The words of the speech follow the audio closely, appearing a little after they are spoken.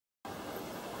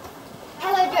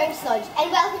doing, Sludge?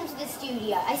 And welcome to the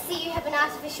studio. I see you have an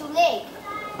artificial leg.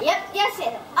 Yep, yes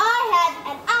it. I have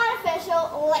an artificial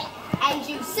leg. And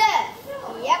you surf.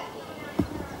 Yep.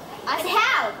 I said,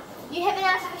 how? You have an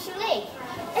artificial leg.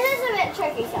 It is a bit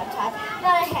tricky sometimes,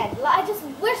 but I had. I just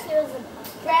wish there was a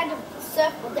brand of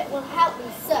surfboard that will help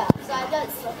me surf so I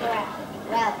don't slip around.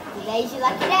 Well, today's your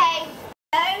lucky day.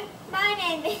 Hello, my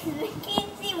name is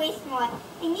Mackenzie Westmore,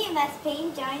 and you must be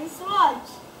enjoying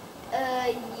Sludge.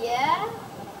 Yeah?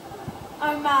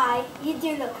 Oh my, you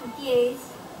do look confused.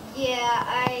 Yeah,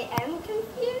 I am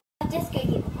confused. I'll just go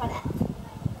get the product.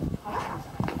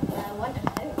 I wonder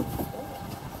who.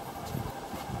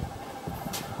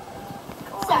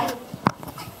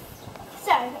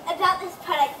 So, about this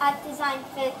product I've designed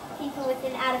for people with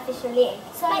an artificial leg.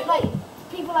 So, like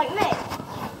people like me?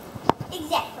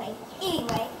 Exactly.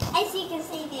 Anyway, as you can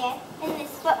see there, in this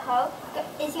foothold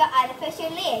is your artificial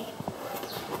leg.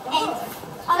 And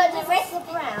on the wristband,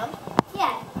 around.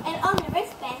 yeah, and on the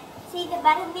wristband, see the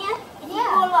button there? If you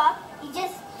pull off, you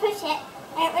just push it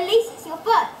and it releases your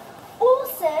foot.